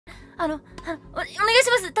お願いし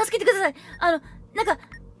ます。助けてください。なんか、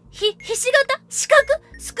ひし形四角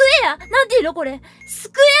スクエアなんていうのこれ。ス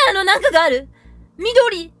クエアのなんかがある。緑、グ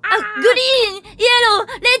リーン、イエロー、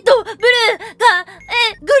レッド、ブルーが、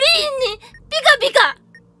グリーンに、ピカピカ。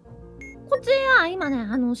こっちは今ね、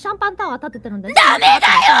シャンパンタワー立ててるんで。ダメだよー。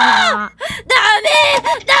ダメ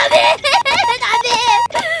ダ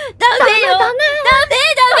メよ。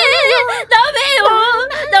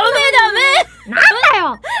なんだよ。違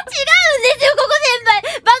うんですよ、ココ先輩。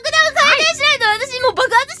爆弾解体しないと私もう爆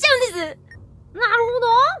発しちゃうんです。なるほど。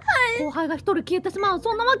後輩が一人消えてしまう。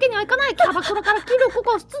そんなわけにはいかない。キャバクラからキルコ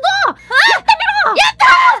コ出動。やってみろ。やった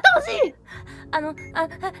ー。してほしい。だか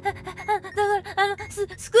ら、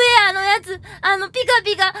スクエアのやつ、ピカ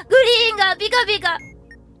ピカ、グリーンがピカピカ。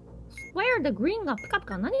スクエアでグリーンがピカピ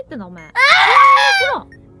カ。何言ってんだお前。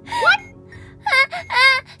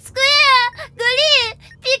スクエア、グリーン、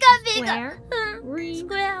ピカピカ。Green, ス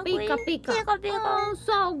クエア、ピカピカ。ピカピカ。Oh,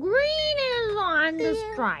 so green is on the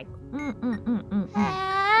stripe. Green,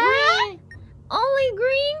 only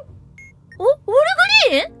green? オールグ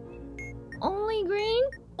リーン Only green? オンリ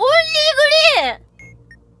ーグリーン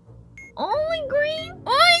Only green? オンリ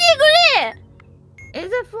ーグリーン Is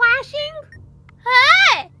it flashing? は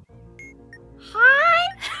い Hi?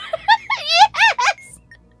 Yes!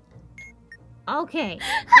 Okay.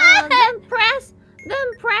 Then press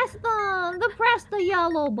the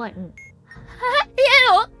yellow button.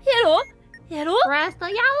 イエロー Press the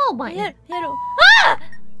yellow button. イエロー。ああ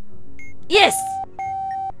Yes!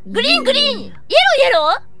 グリーングリーンイエローイエロ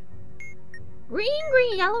ー Green,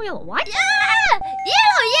 yellow, yellow. What? イ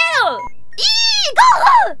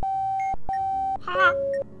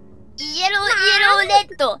エローはイエローレ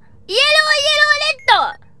ッドイエローレッド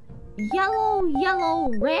Yellow,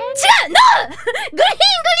 red? 違う !No! グリーン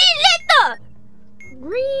レッド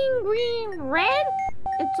Green, red?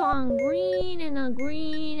 It's on green and a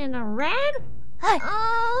red? はい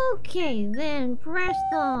Okay, then press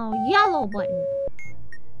the yellow button.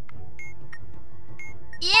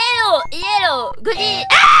 イエローグリーンあ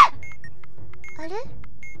あれ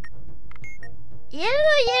イエロ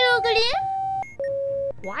ーグリー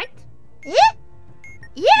ン What? イエ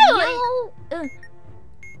ロー Yellow? うん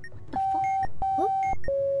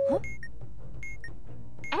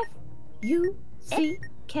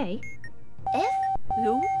F-U-C-K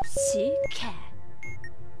F-U-C-K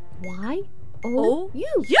Y-O-U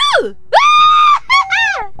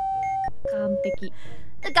完璧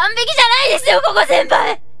完璧じゃないですよ、ココ先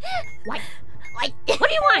輩 What? What do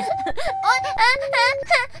you want?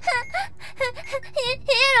 イ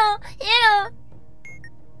エロー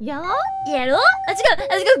Yellow? イエローあ、違う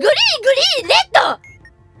グリーンレッド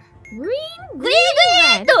Green? グリー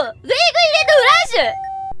ンレッドフラッシュ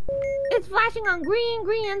It's flashing on green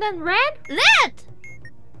and then red? Red!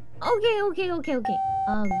 Okay.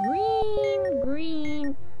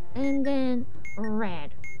 Green and then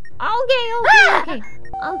red.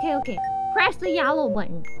 Okay. Press the yellow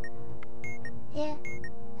button. Yeah.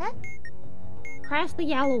 Huh? Press the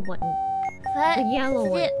yellow button. The yellow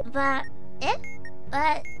one. Press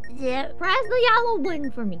the yellow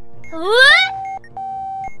button for me. What?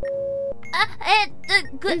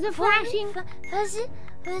 Is it flashing?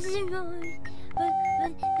 Yellow. Press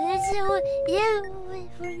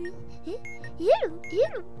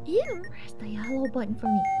the yellow button for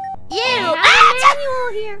me. Yellow. Manual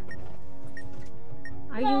here.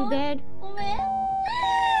 Are you dead?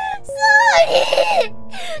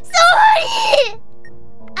 Sorry.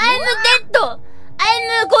 I'm dead. I'm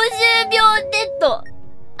 50秒dead.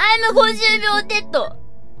 I'm 50秒dead.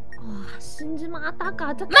 死んじまったか。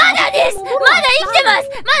まだです。まだ生きてます。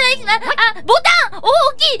あ、ボタン大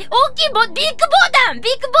きいビッグ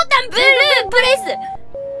ボタンブループレス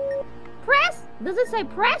Press? Does it say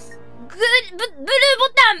press? ブルーボ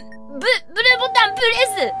タンプレ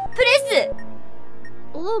ス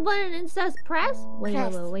Blue button and says press? Wait a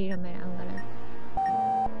minute. I'm gonna...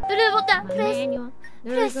 ブルーボタン My プレス manual.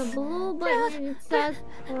 There's a blue button and it says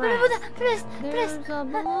ブルーボ press. タンプレス There's a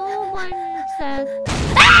blue button and it says...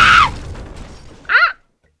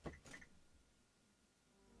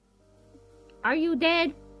 Are you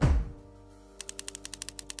dead?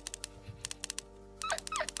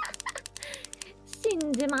 死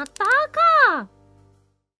んじまったか。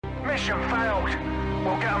 Mission failed.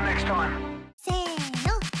 We'll get them next time.